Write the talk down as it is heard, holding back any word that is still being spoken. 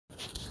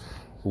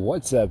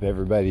What's up,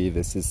 everybody?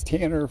 This is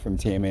Tanner from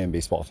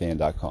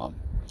TanmanBaseballFan.com.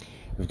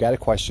 We've got a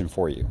question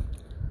for you.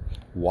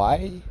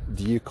 Why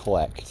do you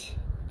collect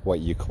what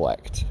you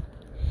collect?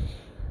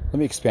 Let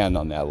me expand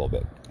on that a little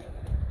bit,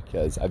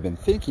 because I've been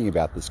thinking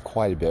about this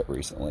quite a bit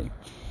recently.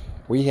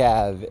 We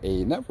have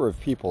a number of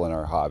people in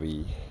our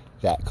hobby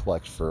that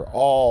collect for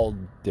all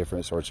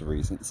different sorts of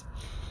reasons.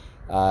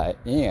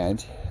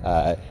 And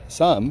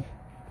some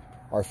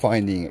are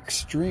finding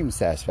extreme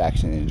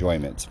satisfaction and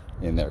enjoyment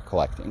in their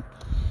collecting,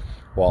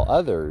 while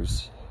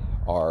others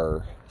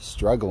are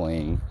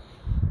struggling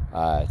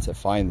to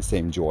find the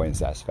same joy and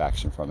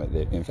satisfaction from it.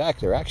 In fact,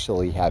 they're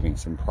actually having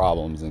some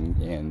problems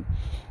and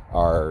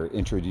are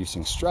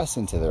introducing stress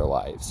into their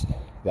lives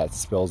that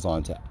spills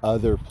onto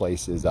other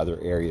places, other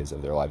areas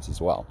of their lives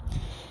as well.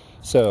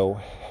 So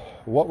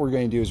what we're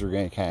going to do is we're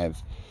going to kind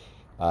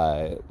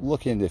of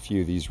look into a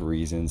few of these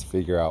reasons,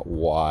 figure out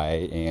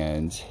why,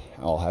 and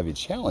I'll have a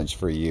challenge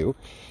for you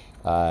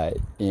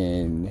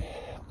in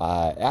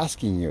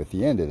asking you at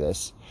the end of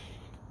this,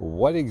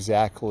 what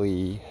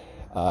exactly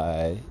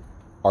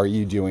are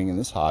you doing in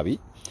this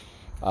hobby?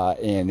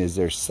 And is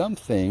there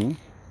something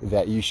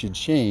that you should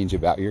change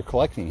about your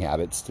collecting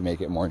habits to make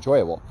it more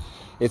enjoyable?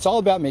 It's all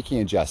about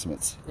making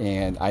adjustments.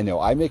 And I know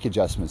I make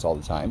adjustments all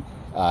the time.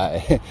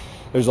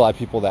 There's a lot of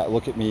people that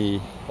look at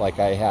me like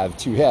I have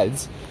two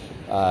heads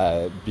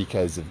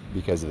because of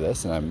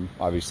this. And I'm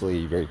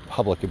obviously very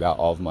public about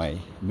all of my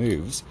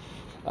moves.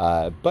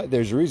 But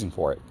there's a reason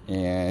for it.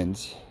 And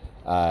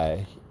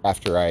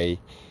after I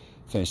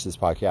finish this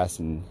podcast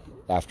and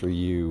after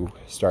you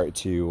start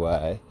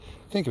to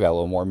think about it a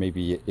little more,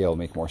 maybe it'll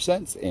make more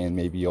sense, and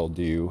maybe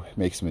you'll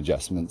make some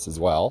adjustments as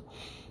well.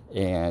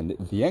 And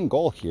the end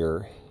goal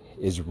here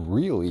is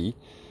really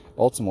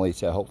ultimately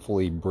to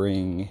hopefully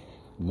bring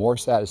more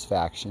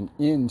satisfaction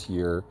into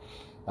your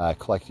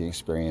collecting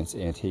experience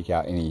and take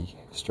out any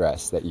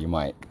stress that you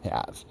might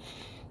have.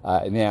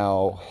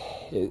 Now,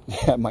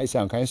 that might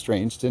sound kind of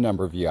strange to a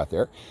number of you out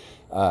there.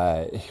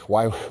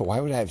 Why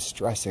would I have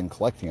stress in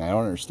collecting? I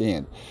don't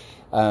understand.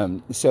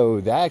 So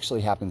that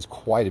actually happens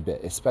quite a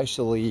bit,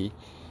 especially,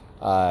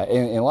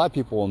 and a lot of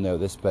people will know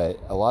this, but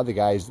a lot of the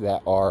guys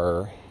that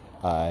are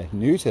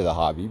new to the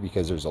hobby,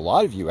 because there's a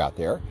lot of you out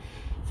there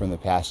from the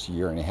past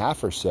year and a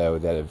half or so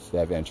that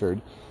have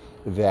entered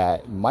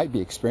that might be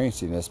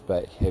experiencing this,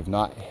 but have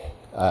not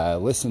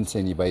listened to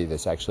anybody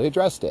that's actually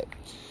addressed it.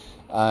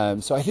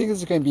 So I think this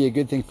is going to be a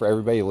good thing for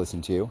everybody to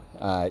listen to,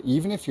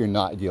 even if you're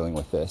not dealing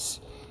with this,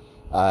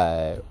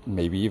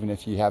 maybe even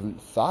if you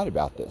haven't thought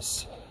about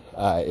this.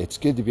 It's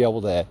good to be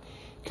able to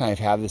kind of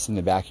have this in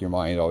the back of your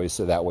mind always,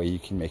 so that way you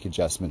can make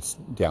adjustments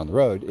down the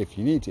road if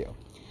you need to.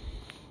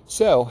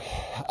 So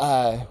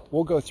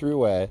we'll go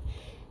through a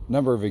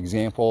number of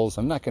examples.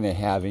 I'm not going to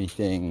have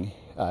anything.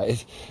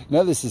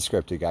 None of this is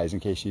scripted, guys, in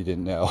case you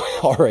didn't know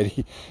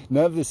already.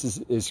 None of this is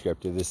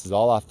scripted. This is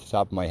all off the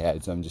top of my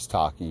head, so I'm just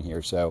talking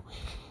here. So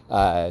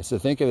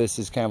think of this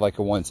as kind of like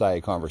a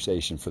one-sided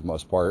conversation for the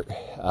most part,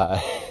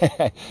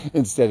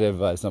 instead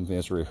of something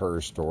that's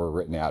rehearsed or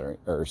written out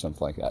or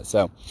something like that.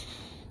 So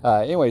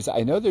anyways,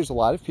 I know there's a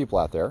lot of people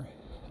out there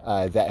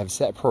that have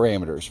set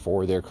parameters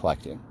for their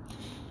collecting,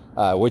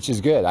 which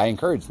is good. I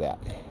encourage that.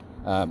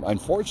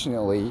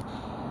 Unfortunately,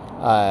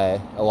 a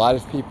lot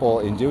of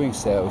people, in doing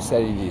so,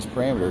 setting these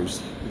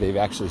parameters, they've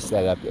actually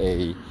set up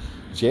a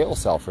jail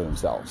cell for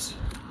themselves,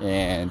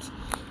 and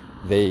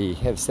they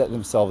have set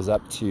themselves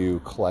up to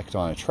collect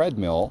on a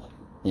treadmill,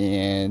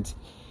 and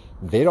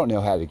they don't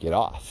know how to get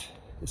off.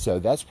 So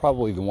that's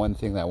probably the one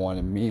thing that I want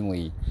to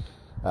mainly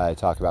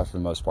talk about for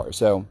the most part.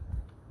 So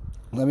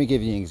let me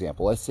give you an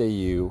example. Let's say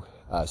you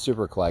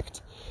super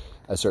collect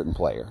a certain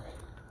player.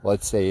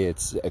 Let's say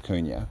it's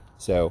Acuna.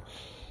 So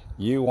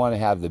you want to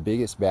have the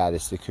biggest,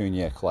 baddest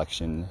Acuna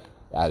collection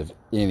out of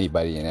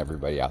anybody and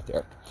everybody out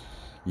there.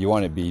 You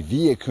want to be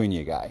the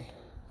Acuna guy,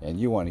 and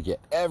you want to get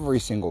every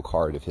single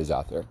card of his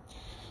out there.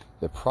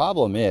 The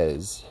problem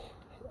is,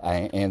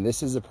 and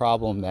this is a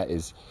problem that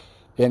has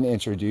been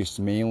introduced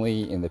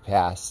mainly in the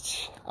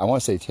past, I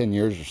want to say 10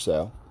 years or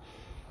so.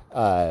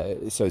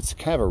 So it's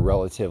kind of a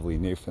relatively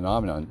new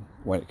phenomenon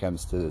when it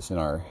comes to this in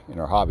our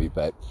hobby.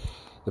 But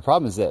the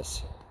problem is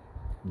this: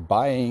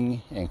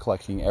 buying and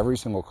collecting every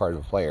single card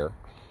of a player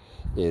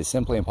is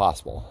simply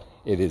impossible.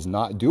 It is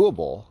not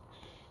doable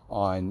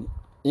on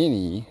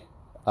in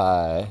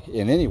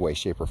any way,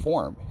 shape, or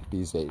form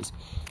these days.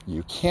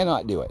 You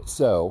cannot do it.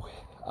 So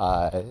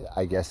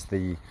I guess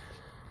the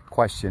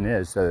question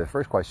is, so the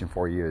first question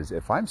for you is,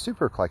 if I'm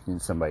super collecting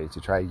somebody to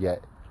try to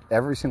get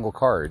every single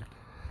card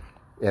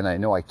and I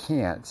know I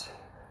can't,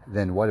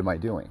 then what am I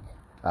doing?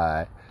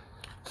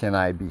 Can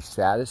I be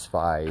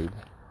satisfied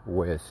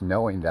with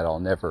knowing that I'll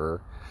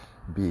never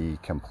be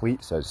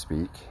complete, so to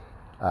speak?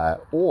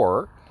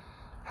 Or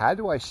how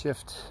do I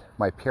shift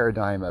my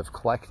paradigm of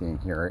collecting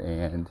here,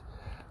 and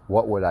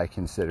what would I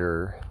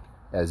consider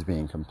as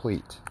being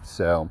complete?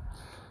 So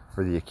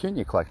for the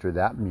Acuna collector,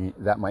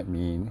 that might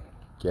mean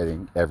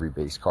getting every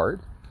base card,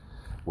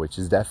 which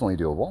is definitely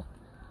doable.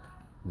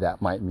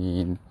 That might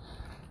mean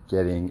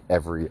getting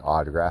every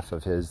autograph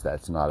of his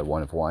that's not a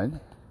one of one.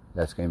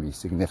 That's going to be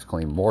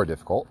significantly more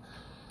difficult,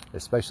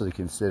 especially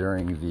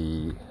considering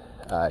the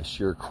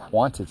sheer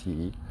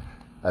quantity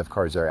of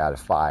cards that are out of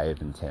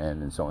 5 and 10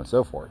 and so on and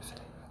so forth.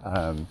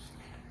 And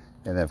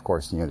then, of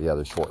course, the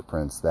other short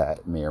prints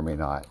that may or may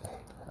not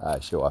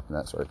show up and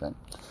that sort of thing.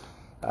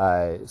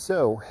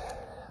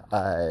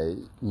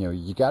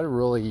 You got to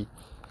really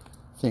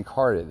think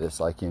hard at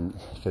this,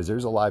 because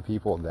there's a lot of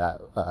people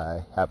that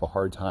have a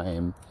hard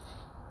time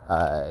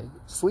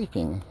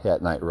sleeping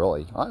at night,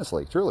 really,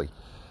 honestly, truly,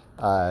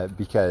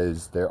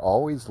 because they're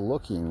always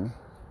looking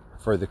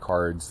for the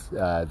cards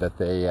that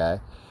they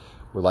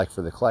would like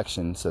for the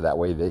collection, so that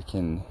way they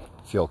can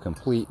feel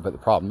complete. But the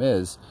problem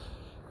is,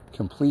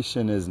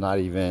 completion is not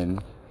even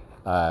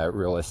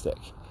realistic.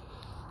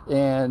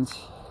 And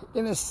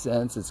in a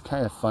sense, it's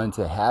kind of fun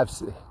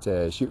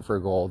to shoot for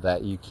a goal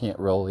that you can't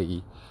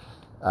really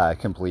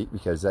complete,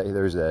 because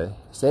there's a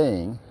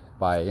saying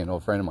by an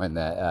old friend of mine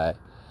that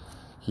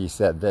he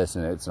said this,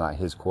 and it's not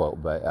his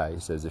quote, but he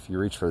says, if you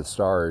reach for the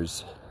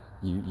stars,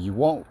 you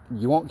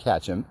won't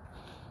catch them,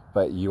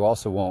 but you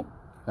also won't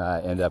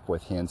end up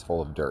with hands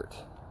full of dirt.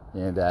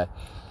 And I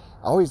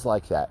always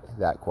like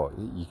that quote.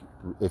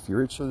 If you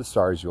reach for the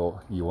stars, you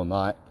will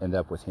not end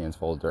up with hands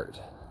full of dirt.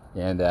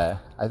 And I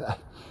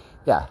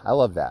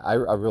love that. I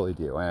really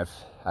do. And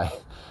I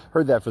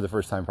heard that for the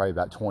first time probably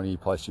about 20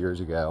 plus years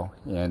ago,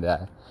 and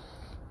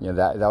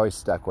that always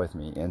stuck with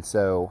me. And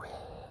so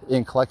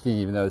in collecting,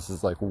 even though this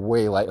is like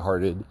way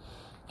lighthearted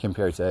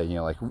compared to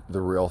like the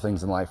real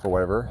things in life or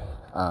whatever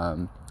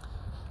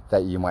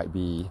that you might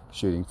be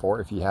shooting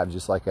for, if you have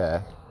just like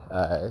a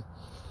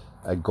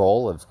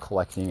goal of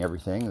collecting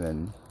everything,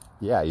 then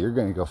yeah, you're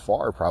going to go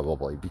far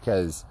probably,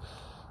 because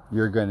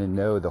you're going to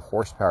know the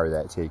horsepower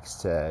that it takes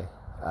to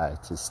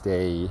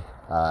stay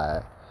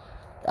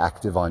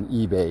active on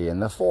eBay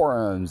and the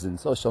forums and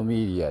social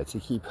media, to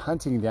keep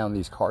hunting down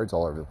these cards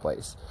all over the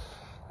place.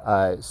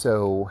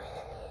 So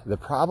the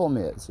problem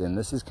is, and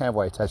this is kind of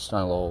what I touched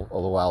on a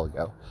little while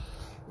ago,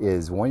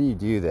 is when you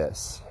do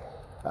this,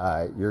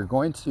 you're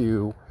going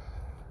to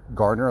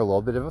garner a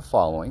little bit of a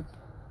following,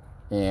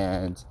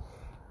 and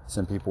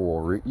some people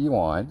will root you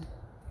on,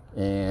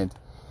 and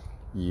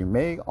you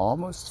may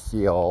almost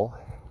feel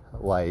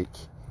like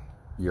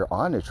you're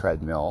on a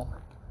treadmill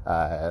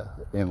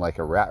in like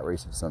a rat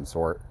race of some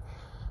sort,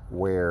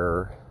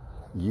 where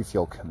you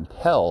feel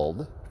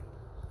compelled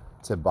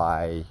to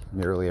buy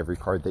nearly every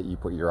card that you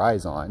put your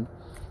eyes on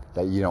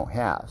that you don't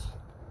have.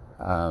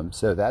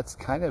 So that's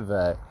kind of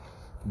a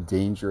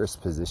dangerous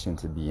position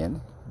to be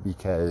in,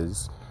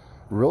 because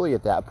really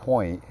at that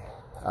point,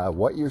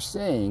 what you're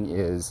saying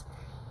is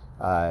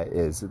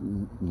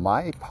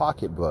my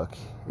pocketbook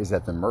is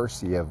at the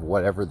mercy of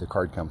whatever the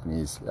card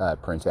companies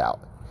print out.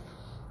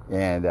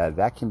 And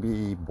that can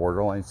be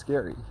borderline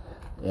scary.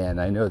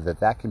 And I know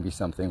that can be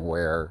something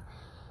where,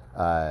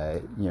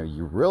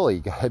 you really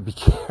got to be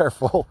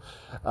careful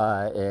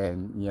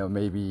and,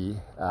 maybe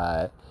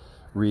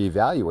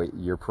reevaluate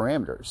your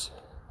parameters,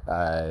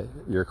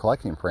 your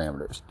collecting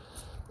parameters.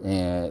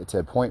 And to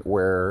a point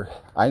where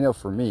I know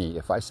for me,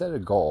 if I set out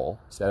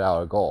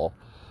a goal,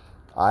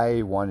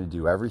 I want to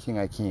do everything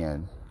I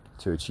can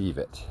to achieve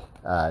it.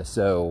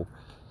 So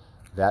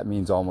that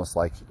means almost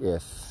like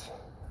if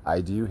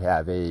I do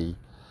have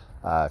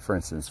for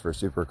instance, for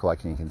Super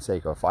Collecting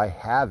Canseco, if I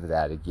have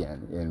that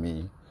again in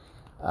me,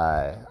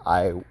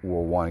 I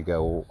will want to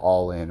go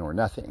all in or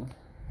nothing.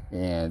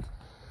 And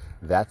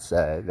that's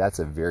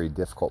a very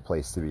difficult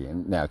place to be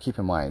in. Now, keep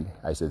in mind,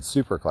 I said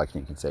Super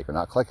Collecting Canseco,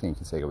 not Collecting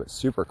Canseco, but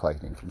Super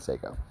Collecting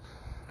Canseco.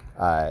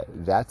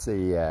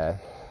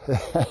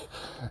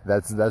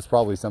 That's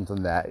probably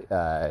something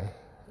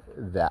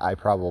that I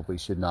probably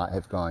should not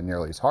have gone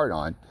nearly as hard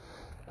on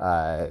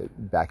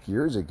back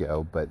years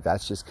ago, but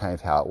that's just kind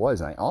of how it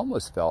was. And I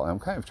almost felt, and I'm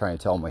kind of trying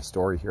to tell my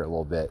story here a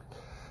little bit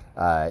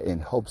in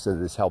hopes of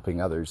this helping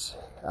others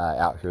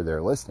out here that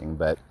are listening.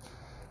 But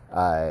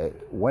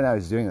when I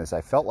was doing this,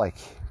 I felt like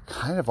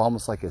kind of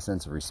almost like a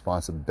sense of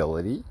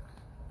responsibility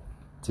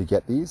to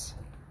get these.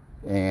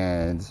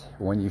 And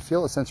when you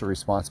feel a sense of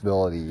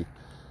responsibility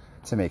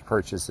to make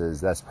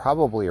purchases, that's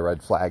probably a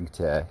red flag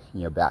to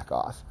back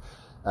off.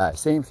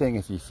 Same thing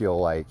if you feel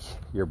like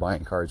you're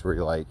buying cards where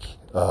you're like,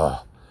 ugh,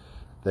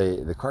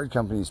 the card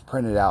companies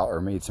printed out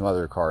or made some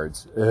other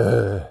cards.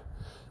 Ugh.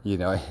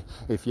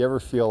 If you ever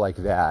feel like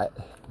that,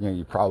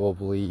 you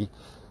probably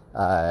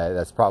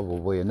that's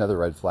probably another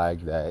red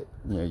flag that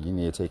you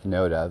need to take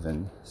note of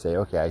and say,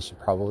 okay, I should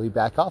probably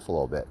back off a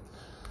little bit.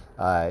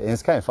 And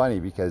it's kind of funny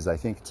because I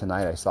think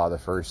tonight I saw the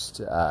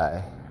first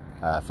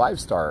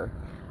 5-star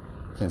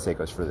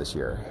Cansecos for this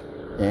year,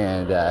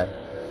 and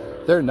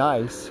they're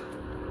nice,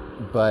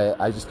 but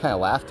I just kind of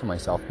laughed to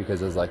myself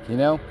because I was like,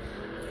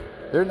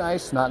 they're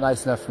nice, not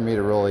nice enough for me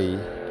to really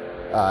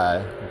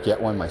get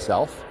one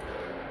myself,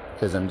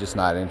 because I'm just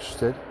not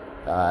interested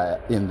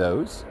in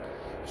those.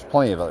 There's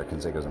plenty of other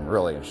Cansecos I'm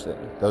really interested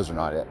in. Those are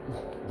not it.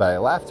 But I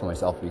laughed to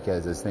myself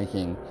because I was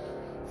thinking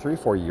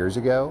 3-4 years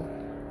ago,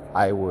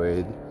 I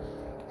would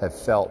have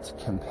felt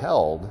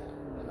compelled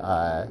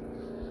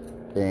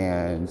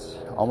and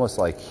almost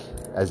like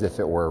as if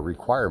it were a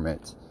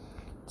requirement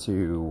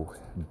to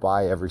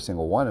buy every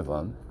single one of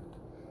them,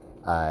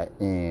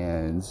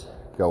 and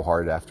go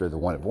hard after the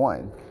one of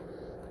one,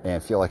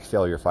 and feel like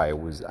failure if I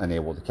was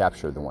unable to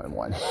capture the one of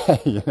one.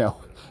 You know,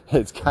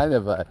 it's kind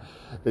of a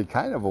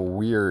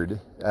weird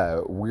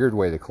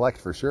way to collect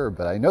for sure.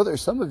 But I know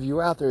there's some of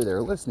you out there that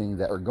are listening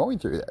that are going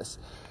through this.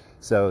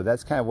 So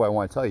that's kind of what I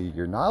want to tell you.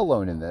 You're not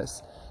alone in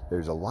this.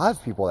 There's a lot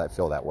of people that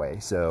feel that way.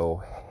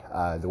 So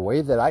the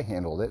way that I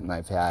handled it, and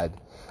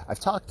I've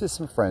talked to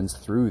some friends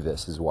through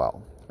this as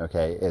well.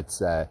 Okay,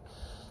 it's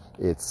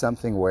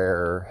something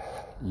where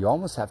you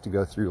almost have to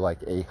go through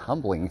like a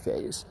humbling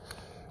phase,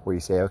 where you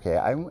say, okay,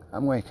 I'm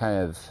going to kind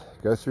of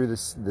go through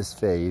this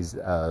phase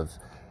of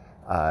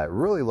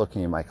really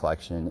looking at my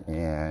collection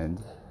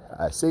and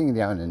sitting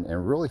down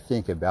and really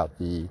think about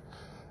the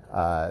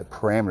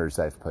parameters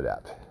I've put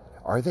up.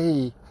 Are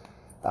they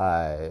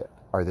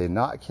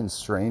not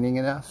constraining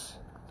enough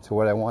to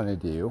what I want to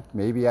do?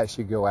 Maybe I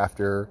should go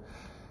after,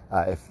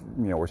 if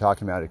we're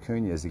talking about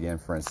Acuña's again,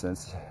 for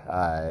instance,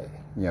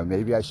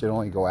 maybe I should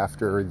only go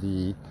after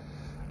the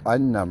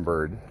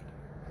unnumbered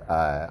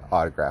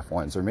autograph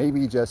ones, or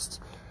maybe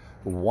just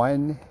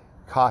one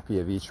copy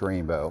of each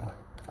rainbow,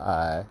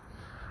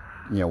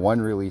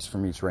 one release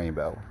from each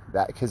rainbow.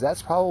 Because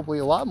that's probably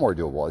a lot more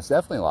doable. It's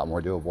definitely a lot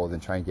more doable than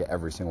trying to get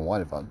every single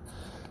one of them.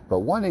 But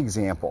one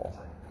example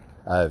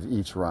of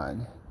each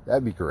run,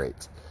 that'd be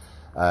great.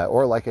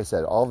 Or like I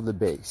said, all of the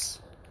base.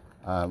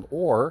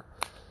 Or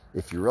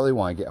if you really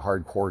want to get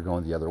hardcore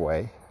going the other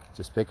way,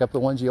 just pick up the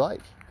ones you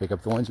like. Pick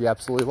up the ones you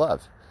absolutely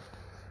love.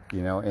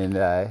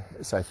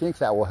 So I think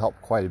that will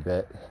help quite a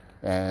bit.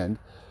 And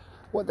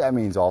what that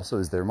means also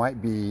is there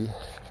might be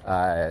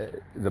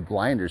the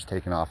blinders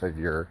taken off of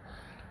your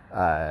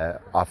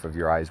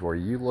eyes, where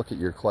you look at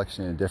your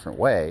collection in a different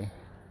way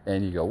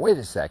and you go, wait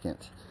a second,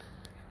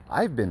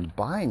 I've been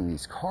buying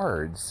these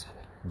cards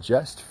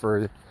just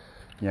for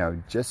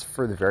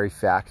the very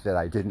fact that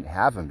I didn't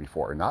have them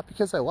before. Not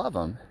because I love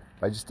them,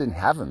 I just didn't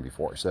have them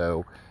before.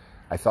 So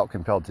I felt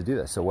compelled to do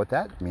this. So what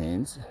that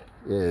means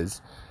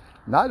is,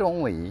 not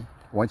only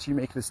once you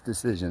make this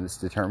decision, this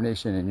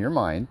determination in your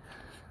mind,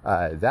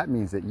 that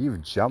means that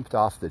you've jumped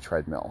off the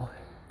treadmill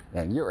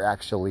and you're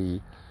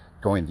actually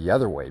going the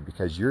other way,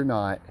 because you're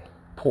not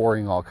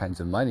pouring all kinds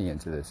of money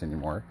into this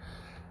anymore.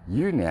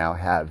 You now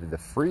have the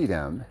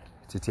freedom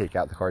to take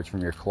out the cards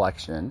from your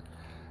collection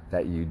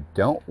that you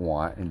don't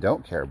want and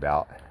don't care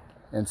about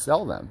and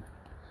sell them.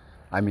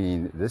 I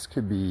mean, this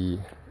could be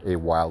a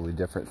wildly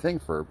different thing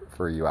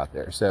for you out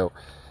there. So,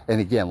 and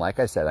again, like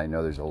I said, I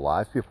know there's a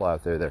lot of people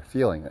out there that are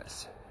feeling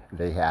this.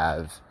 They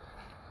have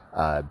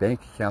a bank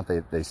account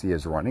they see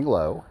as running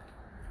low,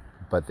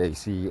 but they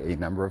see a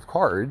number of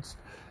cards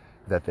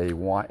that they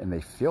want, and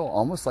they feel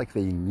almost like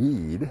they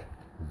need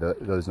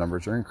those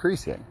numbers are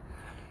increasing.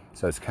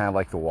 So it's kind of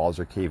like the walls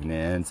are caving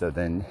in. So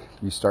then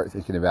you start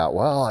thinking about,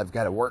 well, I've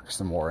got to work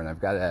some more, and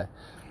I've got to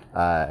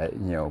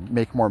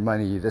make more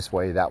money this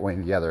way, that way,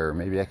 and the other.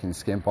 Maybe I can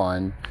skimp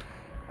on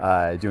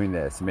doing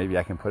this. Maybe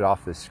I can put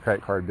off this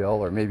credit card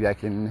bill, or maybe I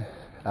can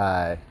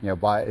get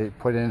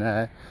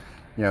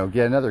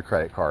another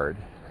credit card.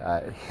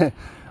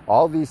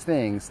 All these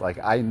things, like,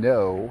 I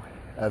know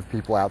of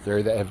people out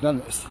there that have done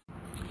this.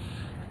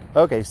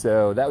 Okay,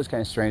 so that was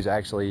kind of strange. I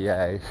actually,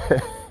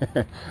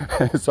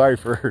 sorry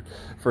for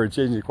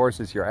changing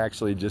courses here. I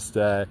actually just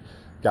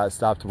got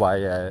stopped by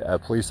a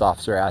police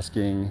officer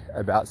asking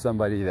about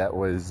somebody that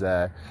was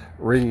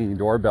ringing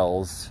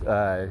doorbells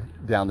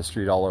down the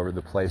street all over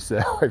the place.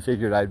 So I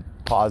figured I'd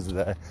pause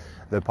the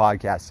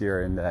podcast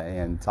here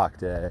and talk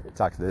to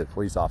the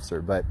police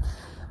officer. But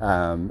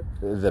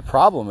the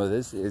problem of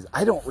this is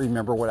I don't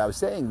remember what I was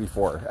saying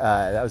before.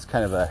 That was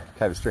kind of a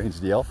strange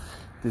deal.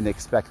 Didn't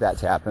expect that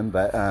to happen,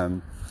 but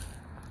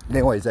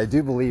anyways, I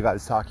do believe I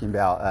was talking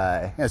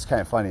about, it's kind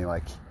of funny,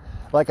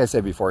 like I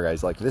said before,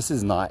 guys, like, this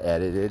is not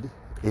edited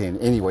in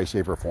any way,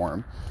 shape, or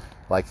form.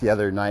 Like the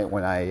other night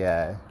when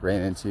I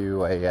ran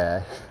into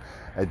a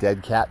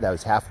dead cat that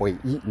was halfway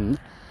eaten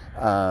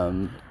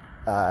in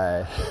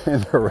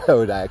the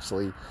road, I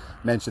actually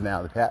mentioned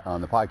that on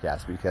the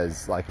podcast,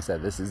 because, like I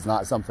said, this is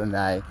not something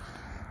that I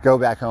go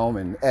back home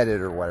and edit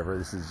or whatever.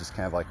 This is just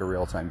kind of like a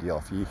real-time deal.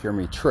 If you hear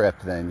me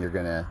trip, then you're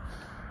gonna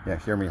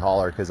hear me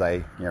holler because I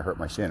hurt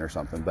my shin or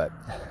something. But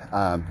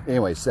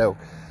anyway, so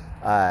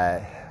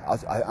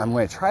I'm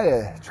going to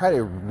try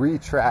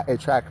to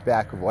track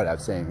back of what I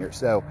was saying here.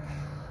 So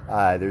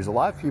there's a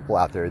lot of people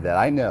out there that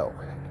I know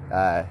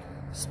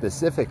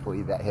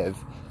specifically that have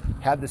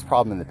had this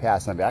problem in the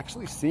past, and I've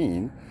actually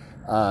seen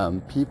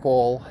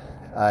people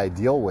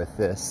deal with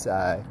this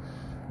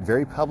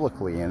very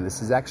publicly, and this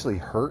has actually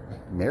hurt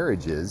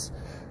marriages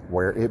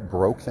where it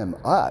broke them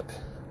up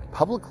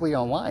publicly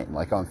online.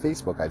 Like on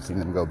Facebook, I've seen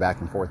them go back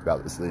and forth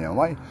about this.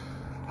 My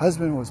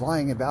husband was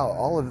lying about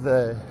all of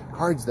the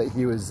cards that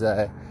he was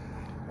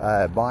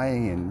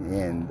buying,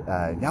 and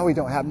now we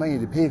don't have money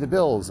to pay the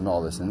bills and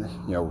all this. And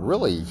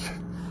really,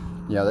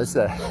 that's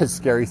a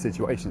scary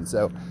situation.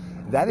 So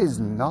that is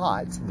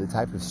not the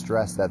type of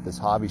stress that this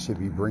hobby should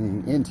be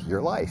bringing into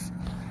your life.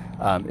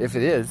 If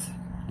it is,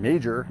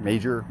 major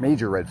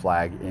red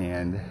flag,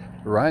 and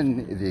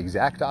run the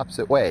exact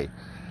opposite way.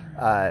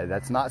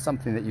 That's not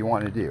something that you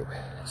want to do.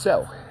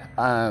 So,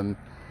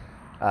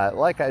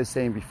 like I was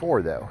saying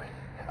before, though,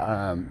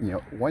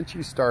 once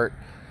you start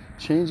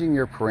changing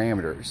your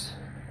parameters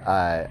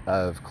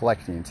of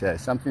collecting to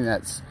something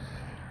that's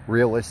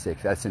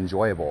realistic, that's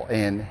enjoyable,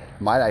 and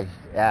might I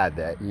add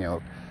that,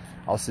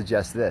 I'll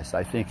suggest this.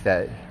 I think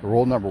that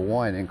rule number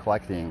one in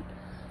collecting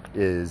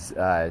is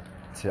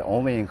to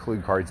only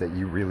include cards that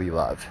you really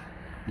love.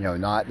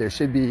 There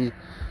should be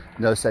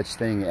no such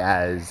thing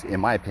as,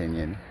 in my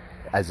opinion,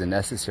 as a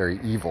necessary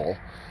evil.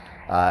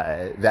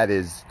 That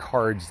is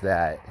cards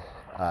that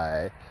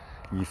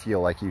you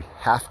feel like you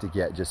have to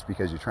get just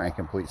because you're trying to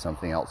complete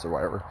something else or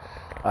whatever.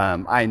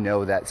 I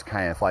know that's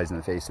kind of flies in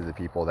the face of the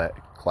people that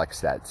collect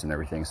sets and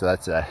everything. So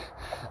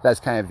that's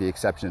kind of the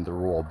exception to the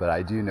rule. But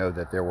I do know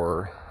that there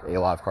were a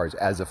lot of cards.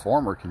 As a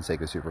former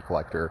Conseco Super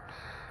Collector,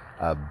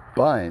 a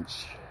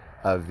bunch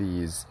of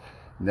these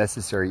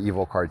necessary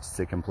evil cards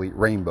to complete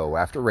rainbow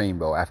after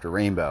rainbow after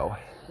rainbow.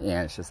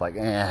 And it's just like,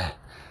 Yeah,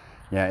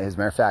 as a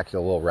matter of fact, a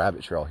little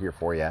rabbit trail here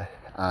for you.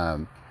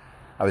 I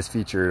was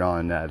featured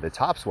on the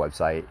Topps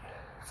website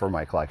for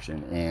my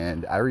collection,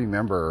 and I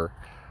remember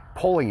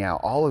pulling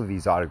out all of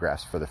these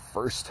autographs for the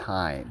first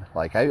time.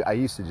 Like I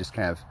used to just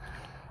kind of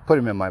put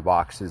them in my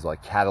boxes,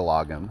 like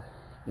catalog them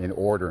in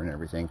order and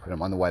everything, put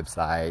them on the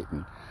website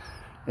and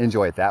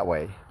enjoy it that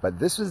way. But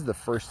this was the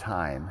first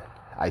time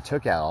I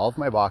took out all of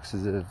my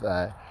boxes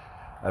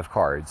of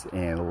cards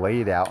and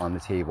laid out on the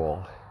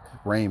table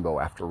rainbow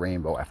after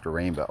rainbow after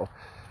rainbow.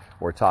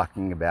 We're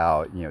talking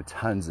about,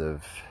 tons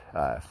of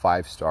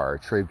 5-star,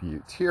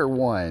 tribute, tier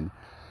 1,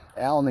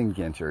 Allen and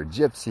Ginter,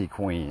 Gypsy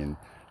Queen,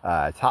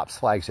 Topps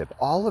flagship,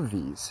 all of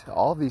these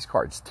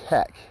cards,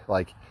 tech,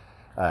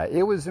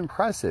 it was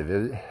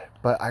impressive.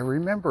 But I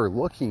remember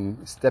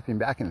stepping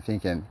back and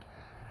thinking,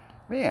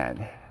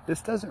 man,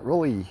 this doesn't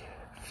really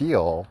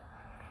feel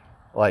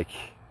like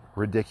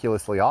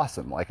ridiculously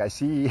awesome.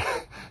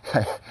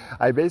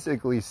 I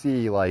basically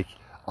see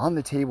on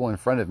the table in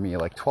front of me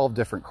 12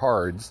 different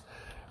cards,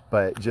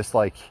 but just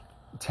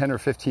 10 or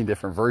 15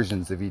 different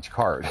versions of each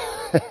card.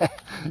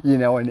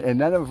 And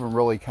none of them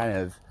really kind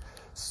of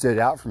stood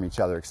out from each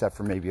other, except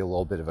for maybe a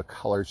little bit of a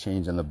color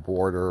change on the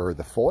border or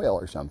the foil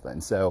or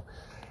something. So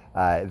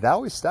that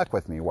always stuck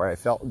with me, where I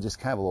felt just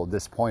kind of a little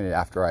disappointed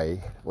after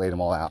I laid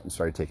them all out and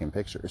started taking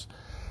pictures.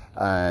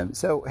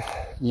 So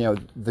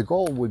the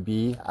goal would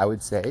be, I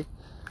would say,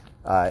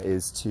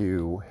 is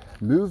to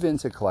move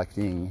into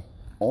collecting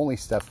only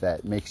stuff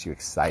that makes you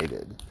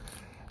excited.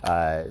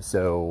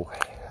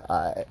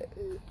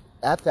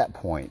 At that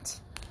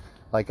point,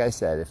 like I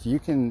said, if you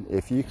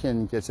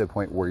can get to a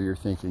point where you're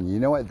thinking, you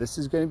know what, this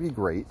is going to be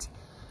great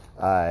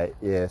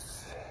if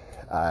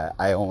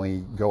I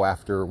only go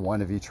after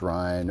one of each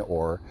run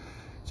or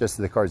just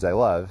the cards I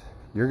love,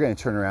 you're going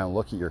to turn around and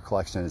look at your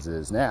collection as it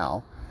is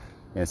now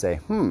and say,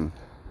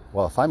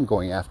 well, if I'm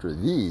going after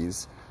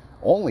these,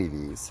 only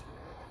these,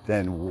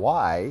 then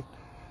why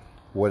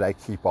would I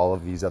keep all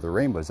of these other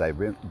rainbows I've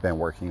been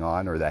working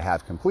on or that I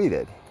have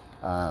completed?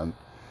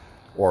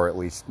 Or at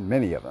least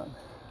many of them.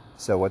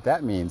 So what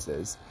that means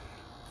is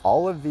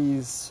all of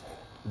these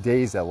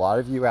days, a lot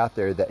of you out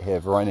there that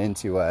have run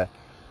into a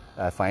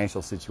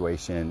financial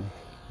situation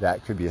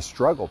that could be a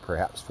struggle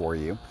perhaps for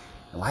you.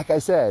 And like I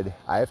said,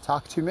 I have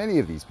talked to many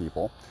of these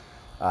people,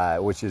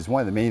 which is one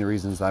of the main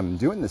reasons I'm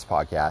doing this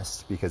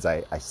podcast, because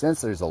I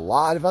sense there's a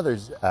lot of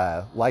others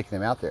like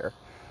them out there.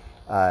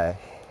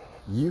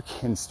 You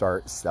can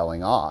start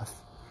selling off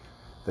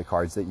the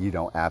cards that you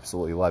don't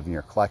absolutely love in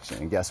your collection.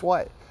 And guess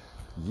what?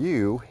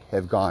 You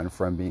have gone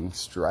from being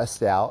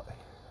stressed out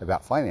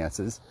about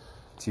finances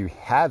to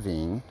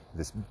having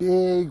this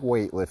big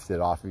weight lifted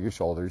off of your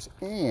shoulders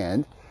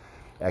and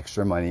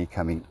extra money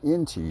coming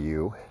into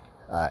you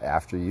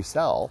after you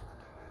sell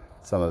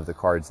some of the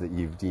cards that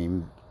you've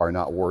deemed are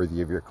not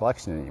worthy of your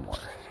collection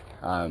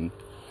anymore.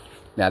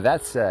 Now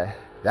that's a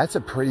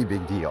pretty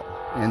big deal.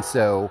 And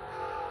so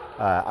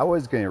I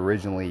was going to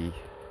originally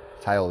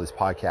title this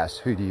podcast,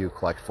 Who Do You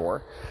Collect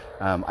For?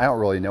 I don't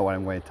really know what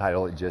I'm going to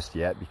title it just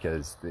yet,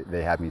 because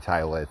they have me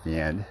title it at the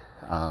end.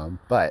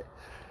 But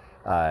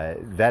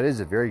that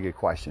is a very good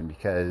question,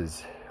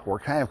 because we're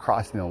kind of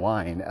crossing the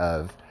line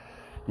of,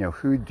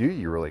 who do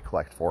you really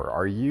collect for?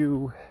 Are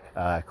you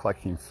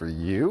collecting for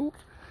you,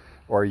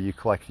 or are you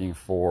collecting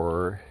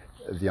for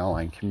the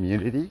online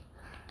community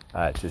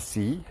to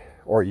see?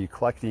 Or are you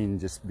collecting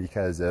just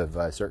because of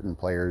certain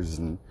players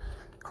and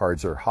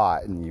cards are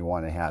hot and you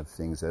want to have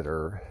things that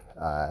are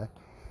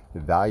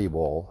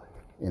valuable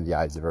in the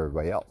eyes of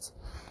everybody else?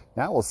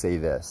 Now I will say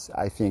this,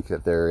 I think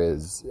that there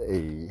is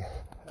a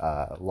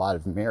lot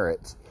of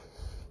merit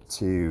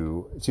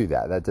to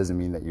that. That doesn't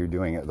mean that you're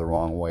doing it the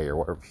wrong way or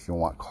whatever, if you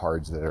want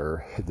cards that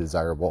are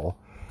desirable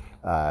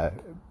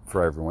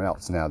for everyone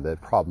else. Now the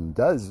problem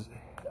does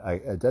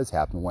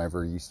happen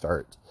whenever you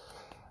start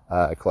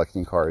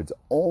collecting cards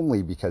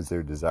only because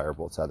they're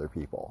desirable to other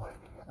people.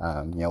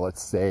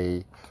 Let's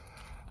say,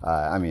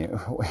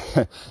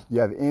 you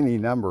have any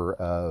number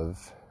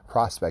of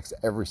prospects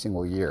every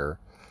single year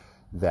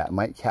that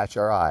might catch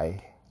our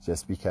eye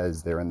just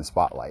because they're in the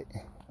spotlight.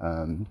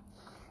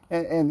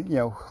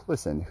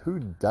 Listen, who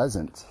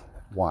doesn't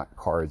want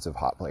cards of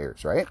hot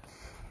players, right?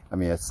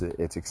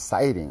 It's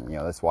exciting.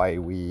 That's why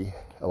we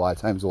a lot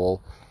of times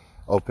will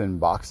open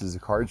boxes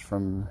of cards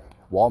from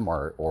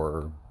Walmart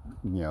or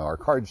our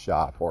card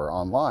shop or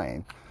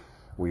online.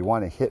 We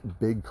want to hit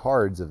big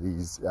cards of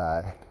these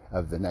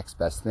of the next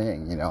best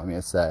thing.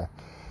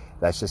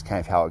 That's just kind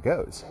of how it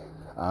goes.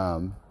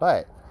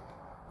 But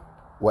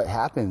what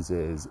happens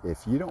is, if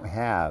you don't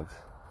have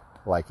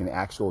like an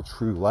actual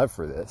true love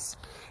for this,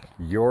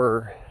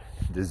 your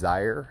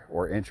desire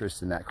or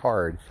interest in that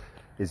card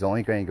is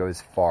only going to go as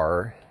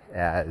far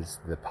as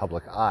the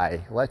public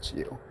eye lets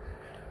you.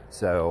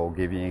 So I'll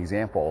give you an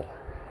example.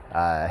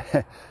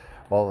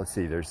 Well, let's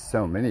see, there's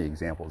so many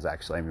examples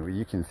actually.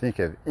 You can think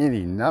of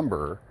any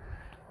number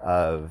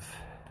of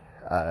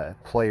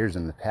players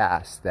in the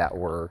past that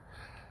were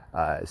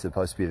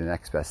supposed to be the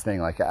next best thing.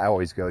 Like I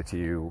always go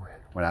to,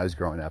 when I was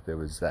growing up, it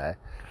was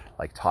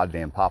like Todd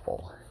Van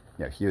Poppel.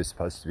 He was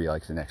supposed to be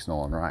like the next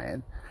Nolan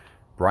Ryan.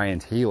 Brian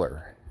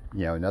Taylor,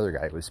 another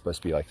guy who was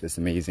supposed to be like this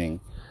amazing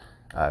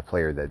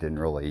player that didn't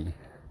really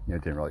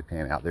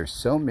pan out. There's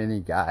so many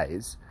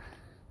guys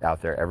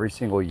out there every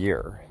single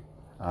year.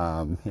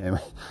 And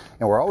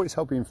we're always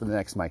hoping for the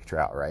next Mike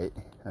Trout, right?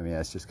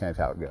 That's just kind of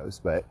how it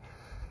goes. But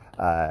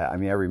I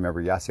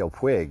remember Yasiel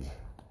Puig.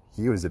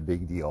 He was a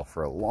big deal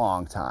for a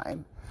long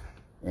time,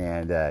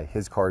 and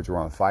his cards were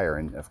on fire.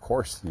 And of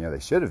course, they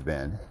should have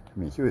been.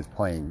 He was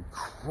playing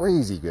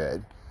crazy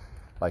good,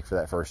 like for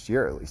that first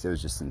year at least. It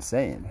was just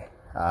insane.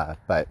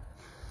 But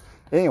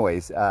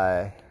anyways,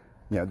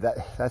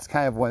 that's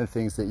kind of one of the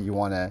things that you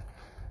want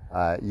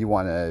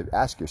to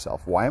ask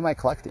yourself. Why am I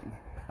collecting?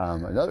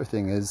 Another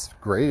thing is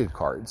graded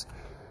cards.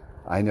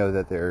 I know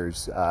that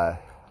there's a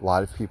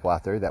lot of people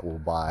out there that will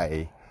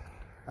buy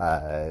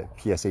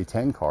PSA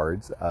 10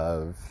 cards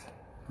of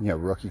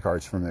rookie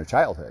cards from their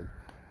childhood,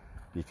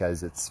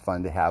 because it's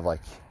fun to have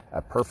like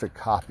a perfect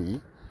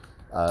copy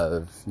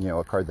of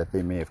a card that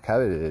they may have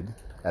coveted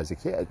as a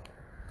kid.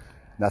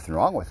 Nothing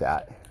wrong with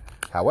that.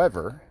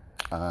 However,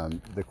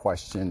 the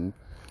question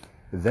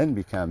then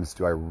becomes,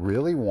 do I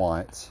really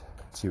want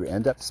to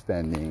end up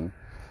spending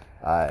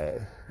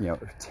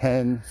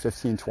 10,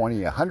 15,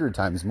 20, 100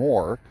 times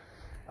more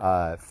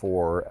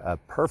for a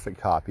perfect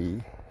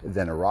copy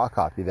than a raw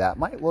copy that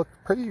might look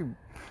pretty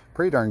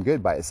darn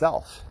good by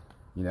itself?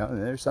 And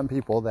there's some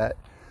people that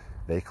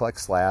they collect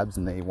slabs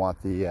and they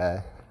want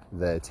the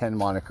 10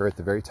 moniker at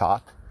the very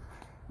top,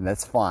 and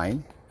that's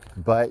fine.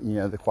 But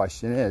the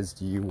question is,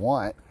 do you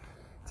want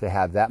to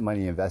have that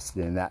money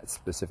invested in that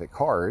specific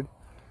card,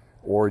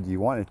 or do you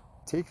want to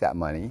take that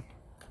money,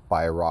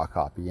 buy a raw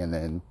copy, and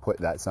then put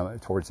that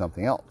towards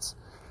something else?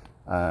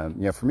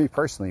 For me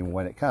personally,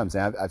 when it comes,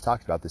 and I've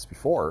talked about this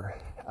before,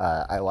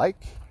 I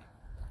like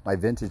my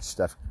vintage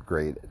stuff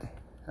graded.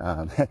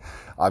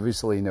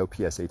 Obviously no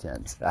PSA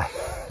 10s.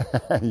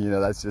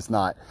 That's just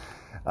not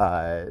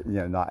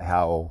not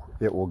how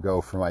it will go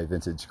for my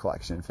vintage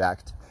collection. In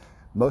fact,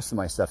 most of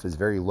my stuff is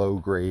very low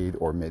grade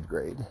or mid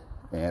grade,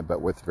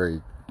 but with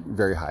very,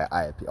 very high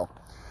eye appeal.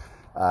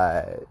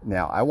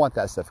 Now I want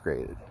that stuff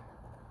graded,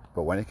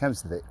 but when it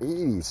comes to the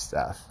 80s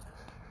stuff,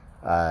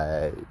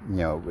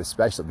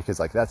 especially because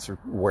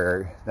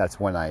that's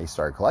when I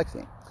started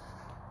collecting.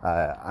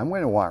 I'm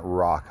going to want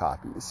raw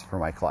copies for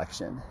my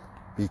collection,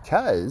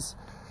 because,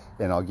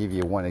 and I'll give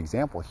you one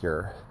example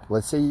here.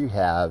 Let's say you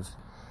have,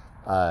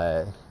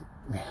 I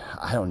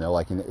don't know,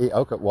 like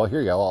okay, well,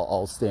 here you go.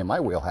 I'll stay in my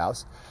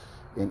wheelhouse.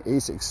 An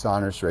ASICS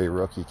Sonors Ray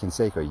Rookie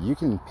Canseco. You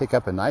can pick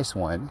up a nice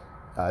one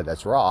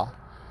that's raw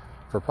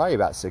for probably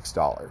about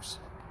 $6.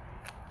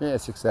 Yeah,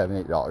 $6,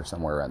 $7, $8,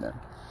 somewhere around there.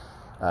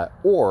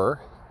 Or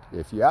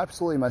if you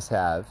absolutely must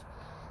have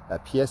a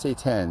PSA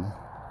 10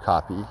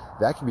 copy,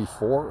 that could be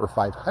 $400 or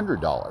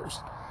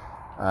 $500.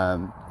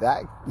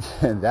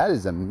 That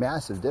is a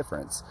massive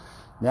difference.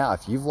 Now,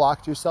 if you've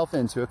locked yourself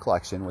into a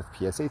collection with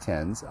PSA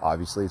 10s,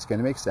 obviously it's going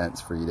to make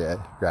sense for you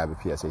to grab a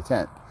PSA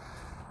 10.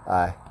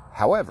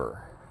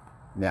 However,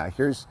 now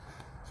here's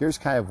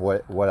kind of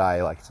what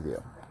I like to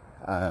do.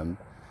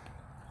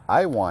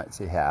 I want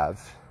to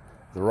have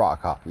the raw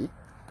copy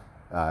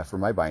for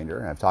my binder,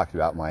 and I've talked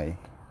about my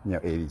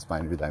 80s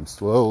binder that I'm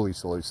slowly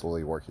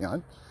working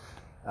on.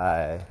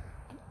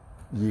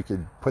 You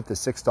could put the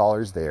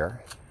 $6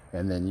 there,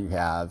 and then you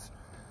have,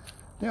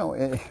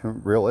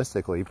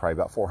 realistically, probably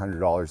about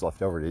 $400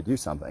 left over to do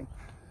something.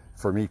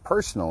 For me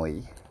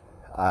personally,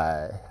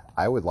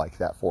 I would like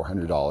that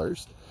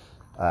 $400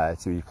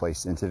 to be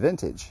placed into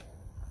vintage,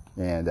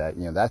 and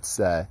that's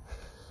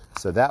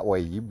so that way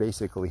you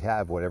basically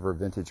have whatever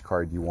vintage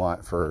card you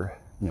want for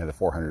the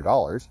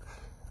 $400.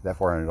 That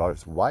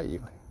 $400 will buy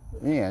you,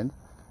 and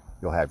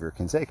you'll have your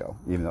Canseco,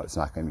 even though it's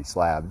not going to be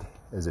slabbed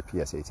as a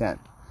PSA 10.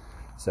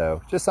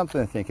 So just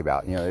something to think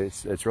about.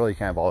 It's really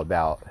kind of all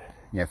about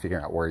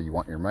figuring out where you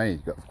want your money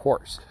to go, of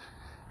course.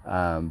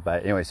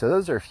 But anyway, so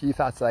those are a few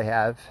thoughts that I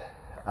have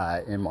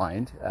in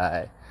mind.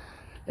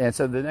 And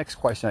so the next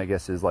question, I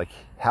guess, is like,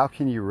 how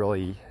can you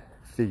really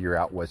figure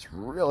out what's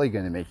really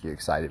going to make you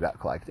excited about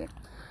collecting?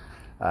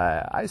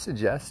 I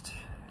suggest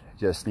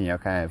just,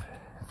 kind of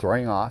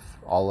throwing off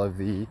all of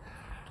the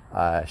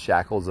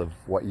shackles of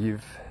what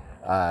you've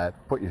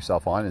put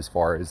yourself on as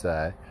far as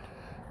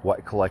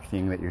what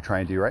collecting that you're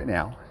trying to do right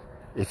now.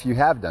 If you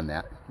have done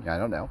that, I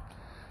don't know.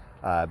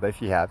 But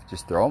if you have,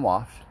 just throw them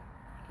off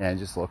and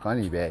just look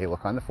on eBay,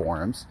 look on the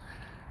forums,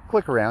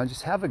 click around,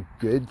 just have a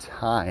good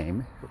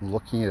time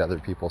looking at other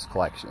people's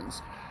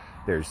collections.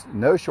 There's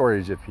no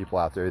shortage of people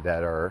out there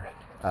that are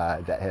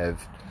that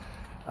have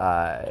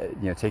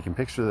taken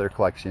pictures of their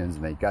collections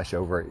and they gush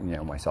over it,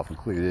 myself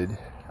included.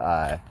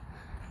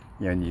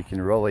 And you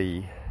can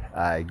really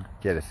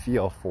get a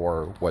feel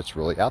for what's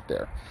really out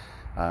there,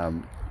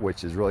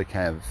 which is really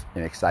kind of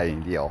an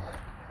exciting deal,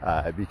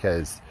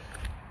 because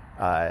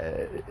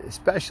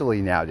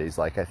especially nowadays,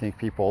 like, I think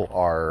people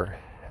are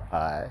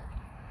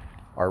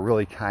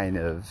really kind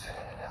of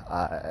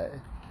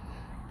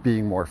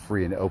being more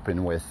free and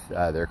open with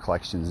their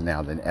collections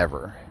now than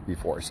ever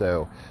before.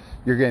 So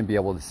you're going to be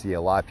able to see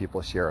a lot of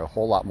people share a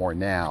whole lot more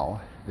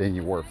now than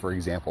you were, for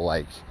example,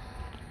 like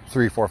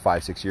 3, 4,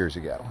 5, 6 years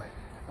ago,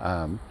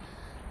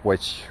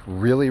 which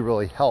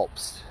really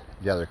helps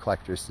the other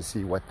collectors to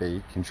see what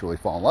they can truly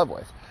fall in love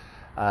with.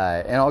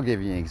 And I'll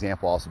give you an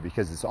example also,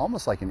 because it's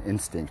almost like an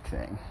instinct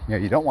thing.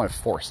 You don't want to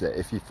force it.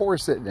 If you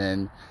force it,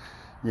 then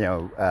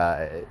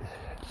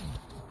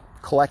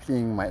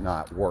collecting might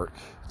not work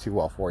too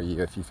well for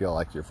you if you feel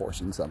like you're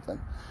forcing something.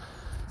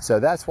 So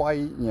that's why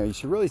you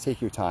should really take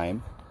your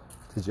time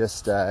to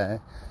just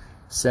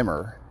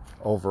simmer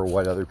over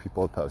what other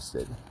people have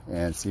posted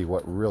and see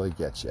what really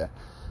gets you.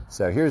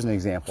 So here's an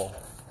example,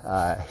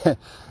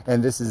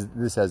 and this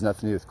has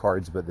nothing to do with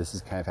cards, but this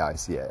is kind of how I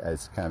see it.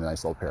 It's kind of a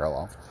nice little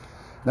parallel.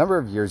 A number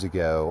of years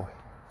ago,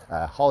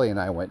 Holly and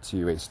I went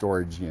to a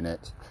storage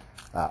unit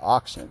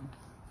auction.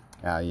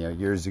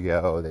 Years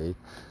ago, they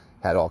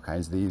had all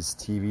kinds of these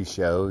TV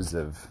shows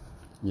of,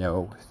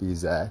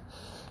 these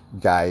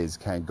guys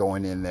kind of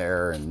going in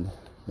there and,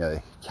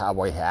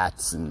 cowboy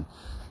hats and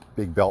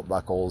big belt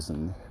buckles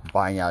and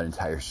buying out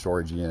entire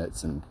storage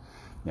units and,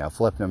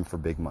 flipping them for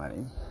big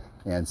money.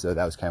 And so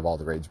that was kind of all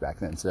the rage back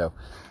then. So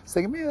I was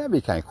thinking, man, that'd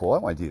be kind of cool. I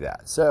want to do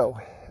that. So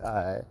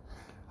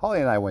Holly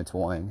and I went to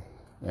one,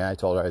 and I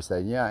told her, I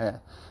said, I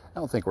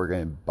don't think we're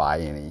going to buy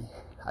any.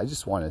 I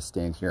just want to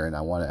stand here and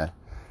I want to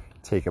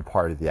take a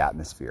part of the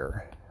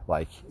atmosphere,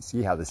 like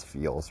see how this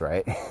feels,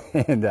 right?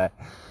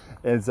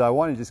 and so I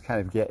want to just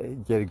kind of get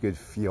a good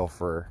feel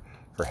for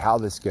how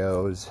this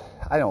goes.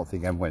 I don't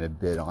think I'm going to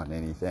bid on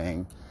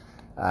anything.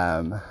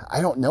 I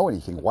don't know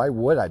anything. Why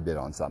would I bid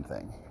on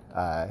something?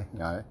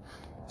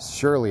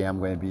 Surely I'm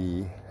going to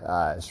be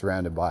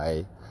surrounded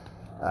by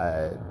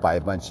a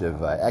bunch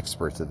of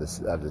experts of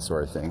this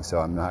sort of thing. So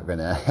I'm not going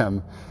to.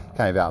 I'm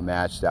kind of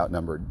outmatched,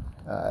 outnumbered,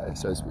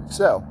 so to speak.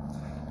 So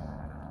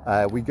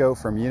we go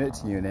from unit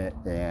to unit,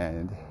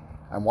 and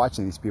I'm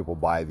watching these people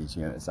buy these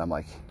units. I'm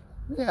like,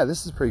 yeah,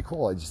 this is pretty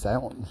cool. I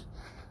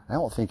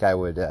don't think I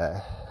would.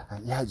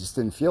 I just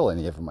didn't feel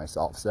any of it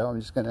myself. So I'm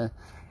just going to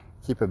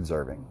keep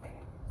observing.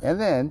 And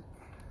then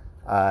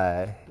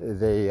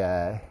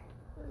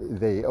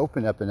they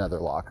open up another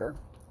locker,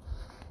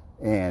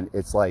 and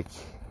it's like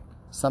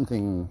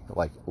something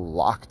like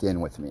locked in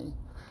with me,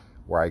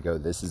 where I go,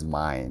 this is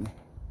mine.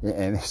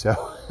 And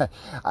so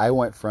I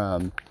went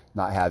from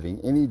not having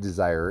any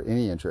desire,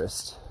 any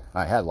interest.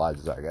 I had a lot of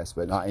desire, I guess,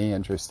 but not any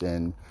interest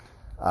in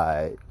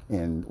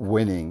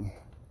winning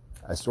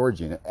a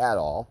storage unit at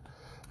all.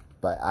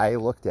 But I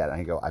looked at it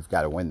and I go, I've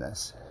got to win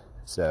this.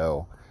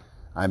 So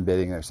I'm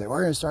bidding. They say,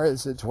 we're going to start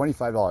this at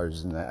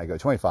 $25. And I go,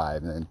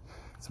 25. And then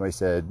somebody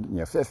said,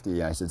 50.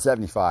 And I said,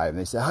 75. And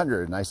they said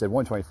 100. And I said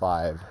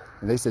 125.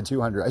 And they said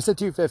 200. I said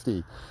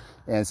 250.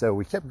 And so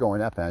we kept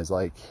going up. And I was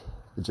like,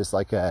 just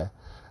like a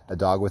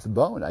dog with a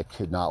bone. I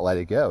could not let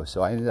it go.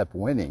 So I ended up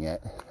winning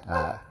it,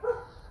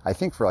 I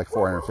think for like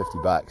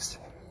 $450.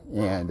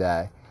 And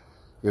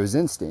it was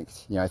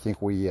instinct. I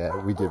think we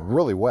did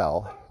really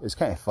well. It was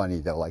kind of funny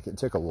though. Like, it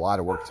took a lot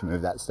of work to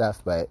move that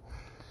stuff, but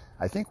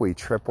I think we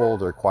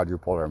tripled or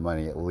quadrupled our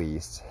money at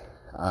least,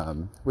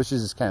 which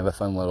is just kind of a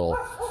fun little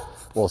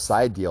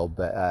side deal.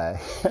 But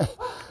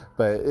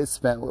but it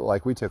spent,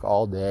 like, we took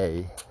all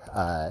day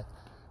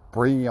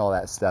bringing all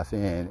that stuff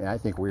in, and I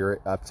think we were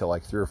up to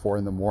like 3 or 4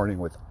 in the morning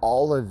with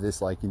all of this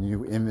like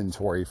new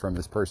inventory from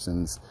this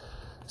person's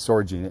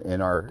storage unit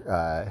in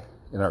our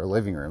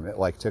living room. It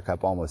like took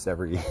up almost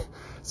every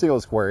single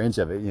square inch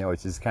of it,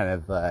 which is kind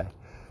of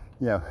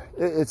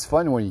it's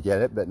fun when you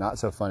get it, but not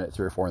so fun at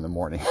 3 or 4 in the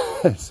morning.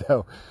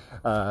 So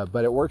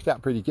but it worked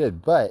out pretty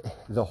good. But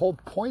the whole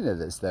point of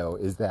this though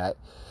is that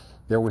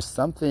there was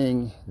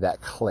something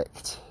that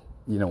clicked,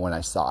 when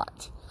I saw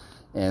it.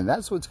 And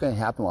that's what's going to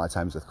happen a lot of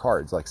times with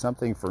cards. Like,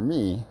 something for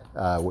me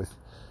with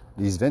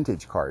these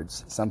vintage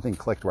cards, something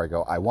clicked where I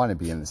go, I want to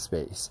be in the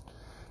space.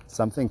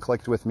 Something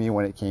clicked with me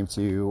when it came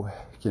to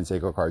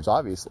Kinseiko cards,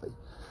 obviously.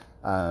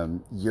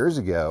 Years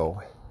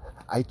ago,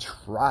 I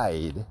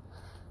tried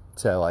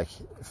to like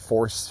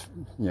force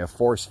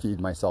feed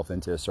myself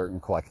into a certain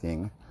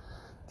collecting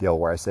deal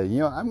where I said,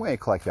 I'm going to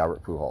collect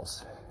Albert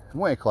Pujols. I'm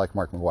going to collect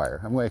Mark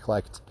McGwire. I'm going to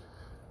collect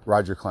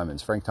Roger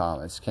Clemens, Frank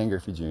Thomas, Ken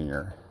Griffey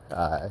Jr.,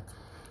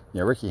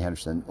 Ricky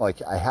Henderson.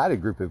 Like, I had a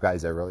group of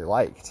guys I really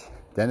liked,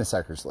 Dennis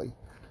Eckersley,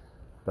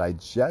 but I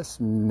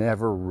just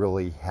never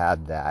really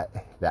had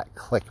that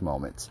click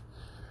moment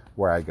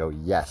where I go,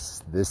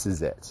 yes, this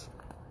is it,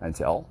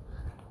 until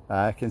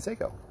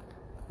Canseco,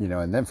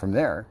 and then from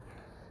there,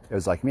 it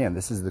was like, man,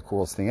 this is the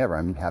coolest thing ever.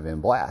 I'm having a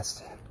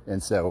blast.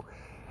 And so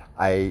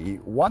I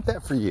want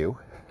that for you.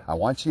 I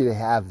want you to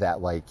have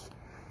that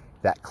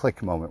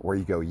click moment where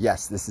you go,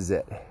 yes, this is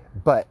it.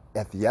 But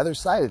at the other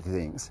side of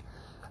things,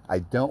 I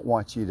don't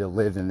want you to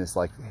live in this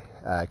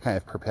kind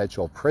of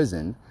perpetual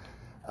prison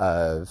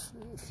of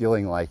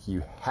feeling like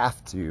you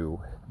have to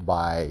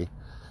buy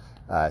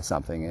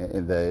something.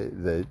 And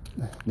the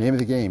name of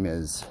the game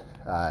is,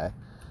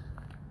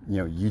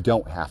 you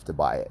don't have to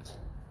buy it.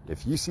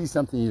 If you see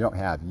something you don't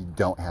have, you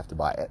don't have to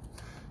buy it.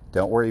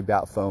 Don't worry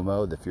about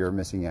FOMO, the fear of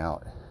missing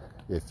out.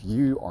 If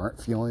you aren't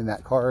feeling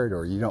that card,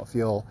 or you don't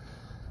feel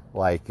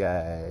like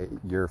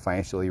you're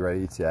financially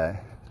ready to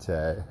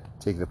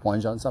take the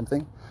plunge on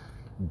something,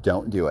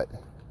 don't do it.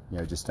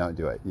 Just don't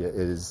do it. It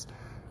is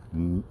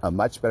a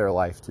much better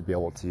life to be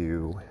able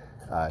to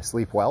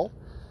sleep well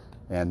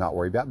and not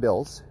worry about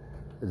bills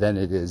than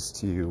it is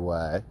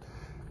to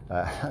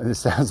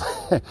this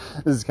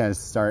is kind of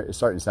starting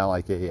to sound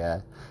like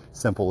a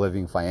simple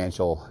living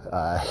financial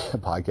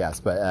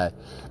podcast,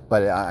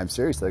 but I'm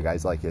serious though,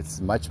 guys. Like,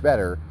 it's much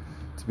better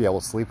to be able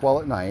to sleep well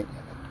at night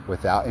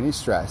without any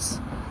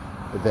stress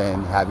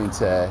than having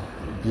to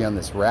be on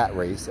this rat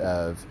race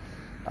of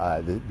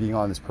being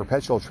on this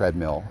perpetual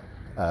treadmill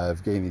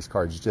of getting these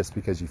cards just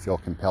because you feel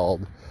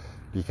compelled,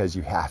 because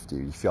you have to.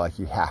 You feel like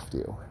you have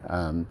to.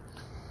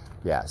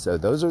 So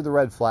those are the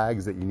red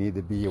flags that you need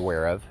to be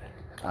aware of.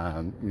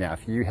 Now,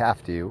 if you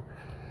have to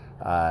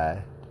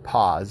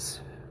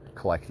pause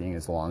collecting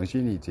as long as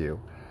you need to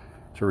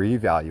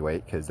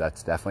reevaluate, because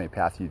that's definitely a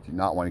path you do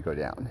not want to go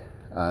down.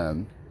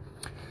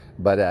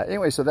 But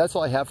anyway, so that's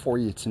all I have for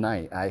you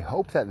tonight. I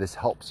hope that this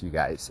helps you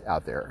guys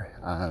out there.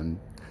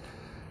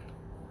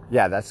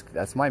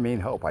 That's my main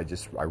hope. I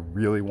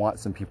really want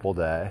some people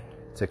to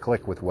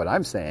click with what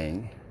I'm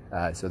saying,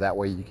 so that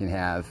way you can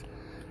have,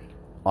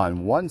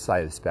 on one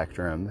side of the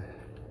spectrum,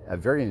 a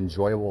very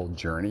enjoyable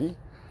journey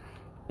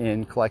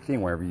in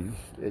collecting, wherever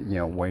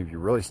when you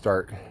really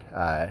start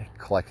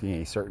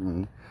collecting a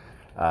certain,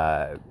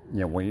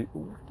 when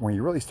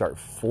you really start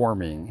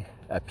forming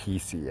a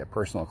PC, a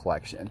personal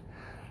collection,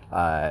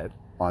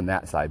 on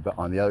that side. But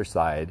on the other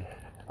side,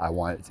 I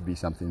want it to be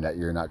something that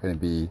you're not going to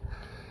be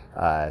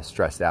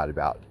stressed out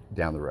about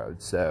down the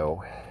road.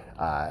 So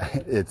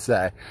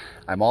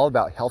I'm all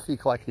about healthy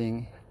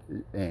collecting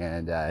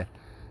and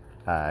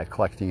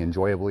collecting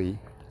enjoyably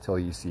till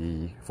you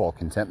see full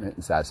contentment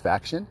and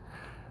satisfaction.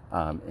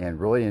 And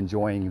really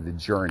enjoying the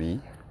journey,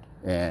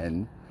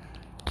 and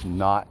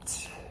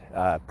not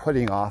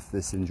putting off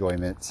this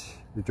enjoyment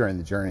during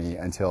the journey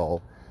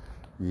until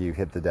you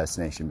hit the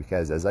destination.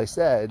 Because, as I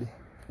said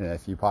in a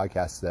few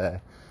podcasts,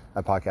 a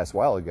podcast a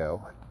while ago,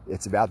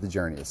 it's about the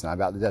journey. It's not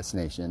about the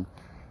destination.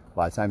 A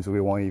lot of times we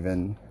won't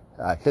even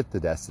hit the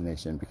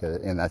destination,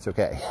 and that's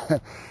okay.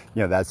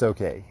 That's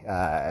okay.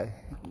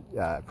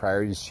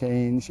 Priorities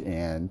change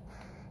and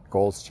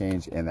goals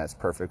change, and that's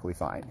perfectly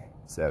fine.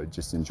 So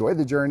just enjoy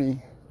the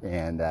journey,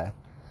 and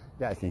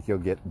I think you'll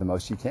get the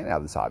most you can out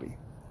of this hobby.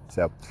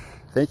 So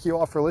thank you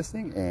all for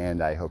listening,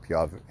 and I hope you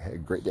all have a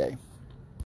great day.